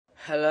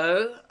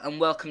Hello and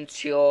welcome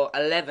to your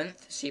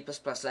 11th C++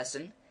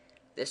 lesson.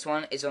 This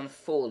one is on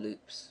for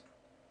loops.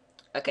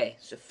 Okay,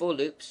 so for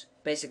loops,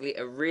 basically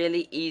a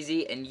really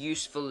easy and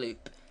useful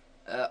loop.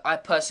 I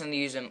personally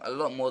use them a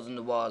lot more than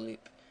the while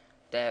loop.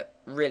 They're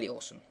really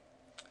awesome.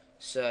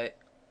 So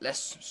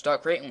let's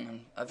start creating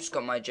one. I've just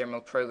got my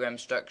general program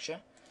structure.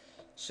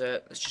 So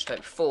let's just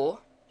type for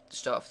to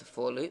start off the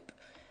for loop,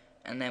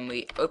 and then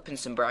we open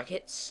some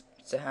brackets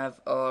to have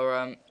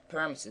our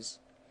parameters.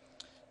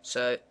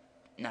 So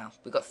now,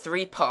 we've got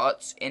three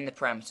parts in the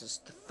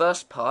parameters. The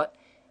first part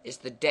is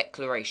the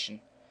declaration.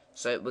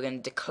 So we're going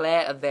to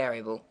declare a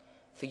variable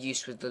for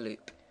use with the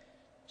loop.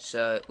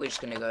 So we're just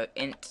going to go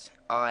int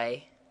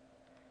I,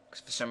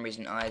 because for some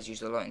reason I is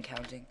used a lot in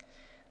counting.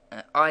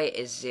 I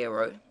is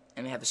 0,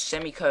 and we have a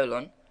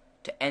semicolon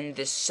to end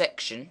this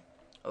section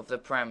of the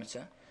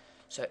parameter.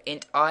 So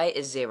int I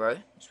is 0,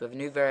 so we have a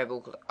new variable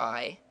called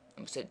I,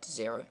 and we set it to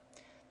 0.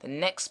 The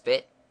next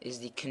bit is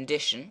the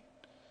condition.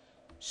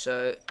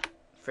 So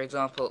for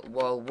example,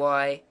 while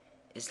y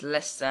is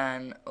less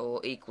than or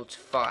equal to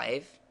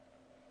 5,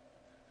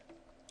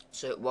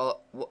 so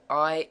while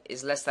I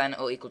is less than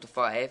or equal to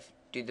 5,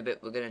 do the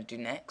bit we're going to do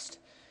next.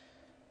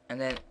 And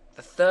then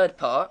the third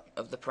part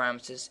of the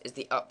parameters is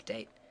the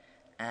update.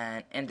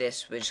 And in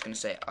this, we're just going to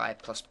say I++.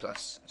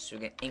 So we're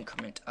going to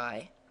increment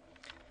I.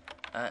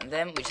 And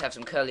then we just have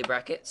some curly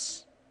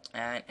brackets.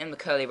 And in the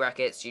curly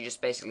brackets, you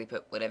just basically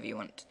put whatever you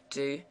want to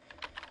do.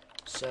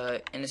 So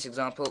in this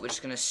example, we're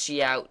just going to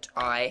see out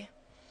I.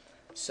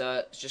 So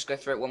let's just go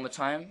through it one more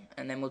time,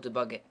 and then we'll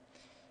debug it.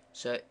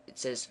 So it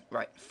says,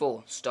 right,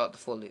 for, start the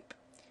for loop.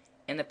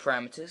 In the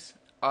parameters,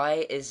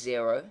 I is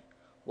 0,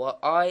 while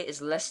I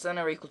is less than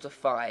or equal to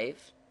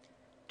 5,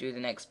 do the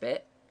next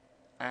bit,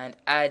 and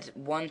add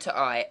 1 to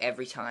I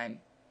every time.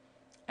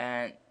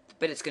 And the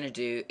bit it's going to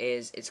do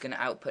is it's going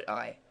to output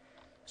I.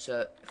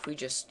 So if we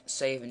just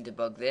save and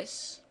debug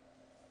this,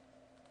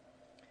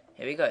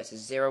 here we go, it says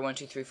 0, 1,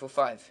 2, 3, 4,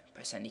 5.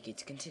 Press any key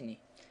to continue.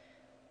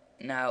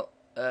 Now,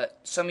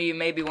 some of you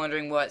may be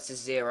wondering why it says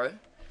 0.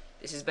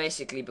 This is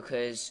basically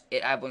because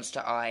it adds 1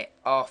 to I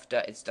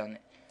after it's done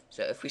it.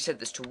 So if we set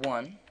this to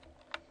 1,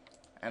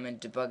 and then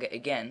debug it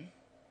again,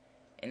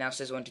 it now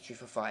says 1, 2, 3,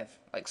 4, 5,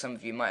 like some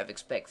of you might have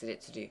expected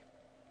it to do.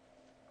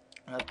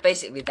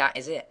 Basically, that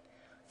is it.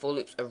 For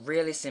loops are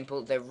really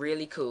simple, they're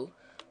really cool.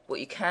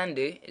 What you can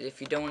do is, if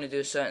you don't want to do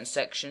a certain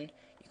section,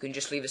 you can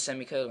just leave a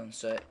semicolon.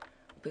 So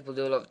what people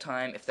do a lot of the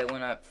time, if they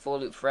want a for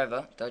loop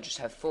forever, they'll just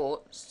have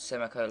for,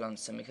 semicolon,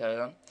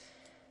 semicolon.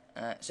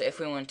 So if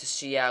we want to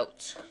see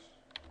out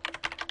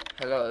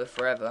hello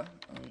forever,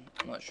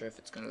 I'm not sure if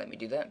it's going to let me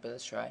do that, but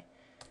let's try.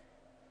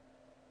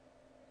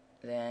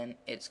 Then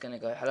it's going to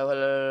go hello,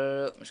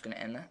 hello. I'm just going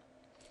to end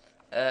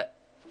that.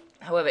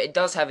 However, it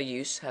does have a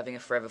use, having a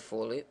forever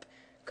for loop,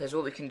 because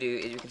what we can do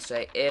is we can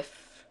say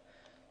if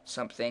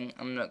something,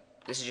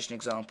 this is just an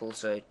example,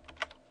 so I'm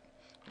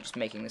just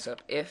making this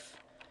up. If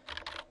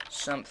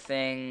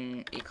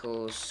something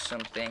equals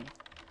something,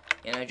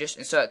 just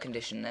insert a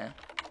condition there.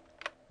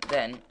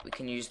 Then we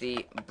can use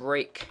the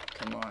break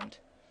command.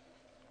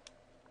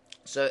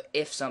 So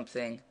if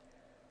something,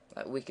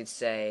 like we could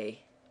say,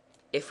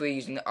 if we're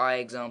using the I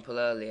example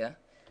earlier,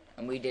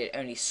 and we did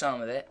only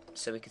some of it,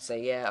 so we could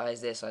say, yeah, I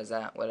is this, I is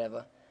that,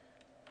 whatever.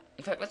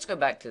 In fact, let's go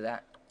back to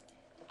that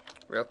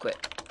real quick.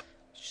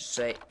 Let's just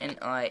say int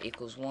I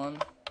equals 1,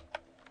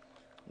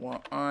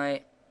 while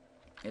I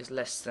is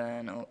less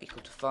than or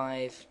equal to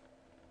 5,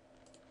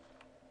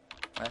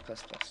 I++.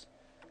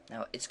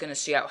 Now, it's going to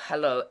see out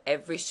hello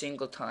every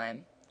single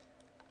time.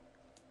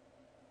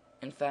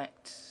 In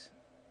fact,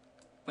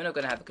 we're not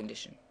going to have a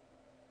condition.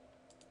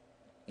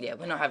 Yeah,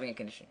 we're not having a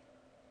condition.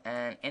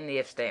 And in the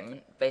if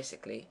statement,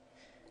 basically,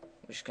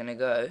 we're just going to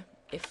go,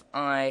 if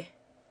I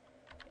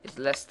is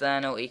less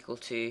than or equal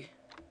to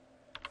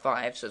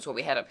 5, so it's what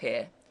we had up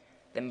here,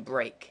 then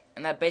break.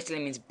 And that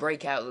basically means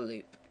break out of the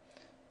loop.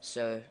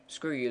 So,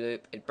 screw you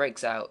loop, it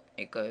breaks out,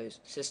 it goes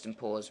system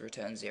pause,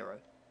 return 0,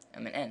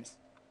 and then ends.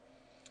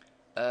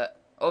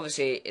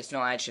 Obviously, it's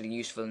not actually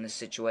useful in this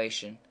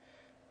situation,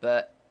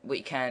 but what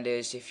you can do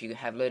is, if you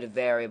have a load of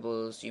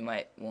variables, you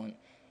might want,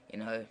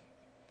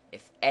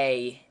 if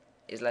A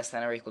is less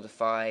than or equal to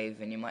 5,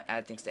 and you might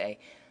add things to A.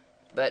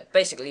 But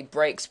basically,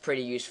 break's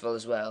pretty useful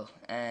as well,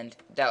 and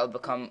that will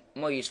become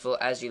more useful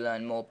as you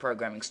learn more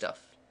programming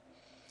stuff.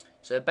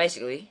 So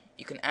basically,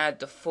 you can add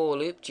the for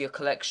loop to your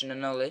collection of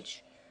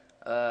knowledge,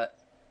 have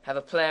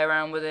a play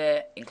around with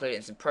it, include it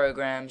in some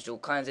programs, do all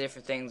kinds of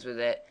different things with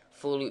it.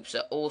 For loops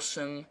are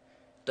awesome.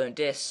 Don't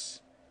diss.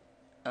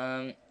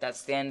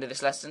 That's the end of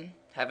this lesson.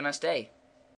 Have a nice day.